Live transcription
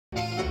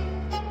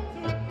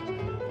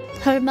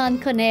German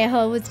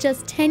Cornejo was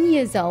just 10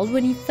 years old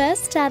when he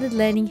first started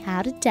learning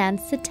how to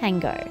dance the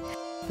tango.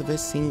 The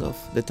best thing of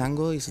the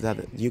tango is that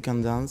you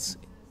can dance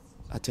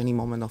at any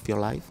moment of your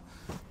life,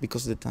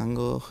 because the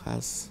tango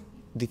has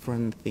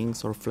different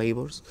things or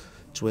flavors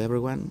to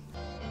everyone.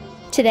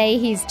 Today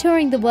he's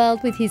touring the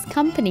world with his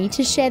company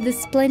to share the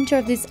splendor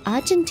of this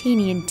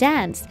Argentinian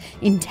dance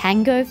in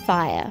Tango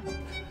Fire.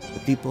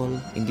 The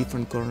people in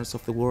different corners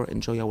of the world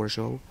enjoy our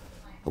show,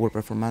 our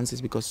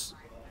performances, because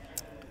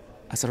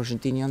as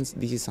Argentinians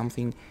this is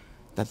something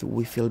that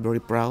we feel very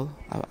proud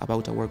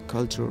about our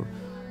culture,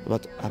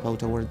 about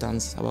our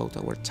dance, about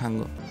our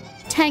tango.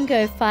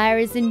 Tango Fire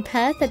is in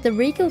Perth at the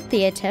Regal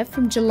Theatre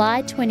from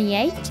July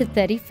 28th to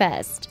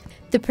 31st.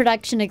 The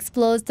production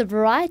explores the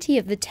variety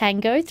of the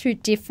tango through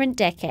different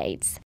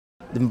decades.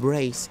 The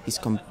embrace is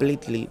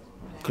completely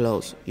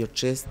close. Your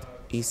chest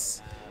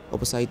is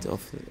opposite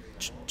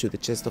to the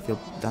chest of your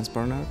dance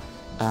partner,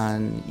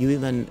 and you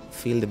even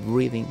feel the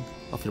breathing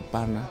of your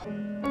partner.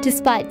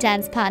 Despite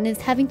dance partners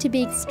having to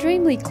be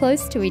extremely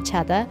close to each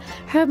other,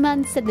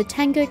 German said the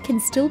tango can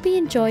still be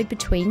enjoyed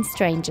between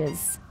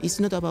strangers. It's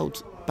not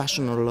about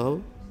passion or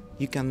love.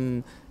 You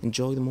can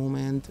enjoy the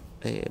moment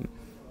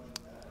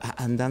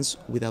and dance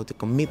without a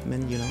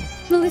commitment, you know.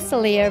 Melissa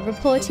Leo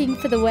reporting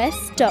for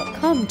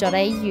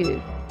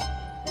thewest.com.au.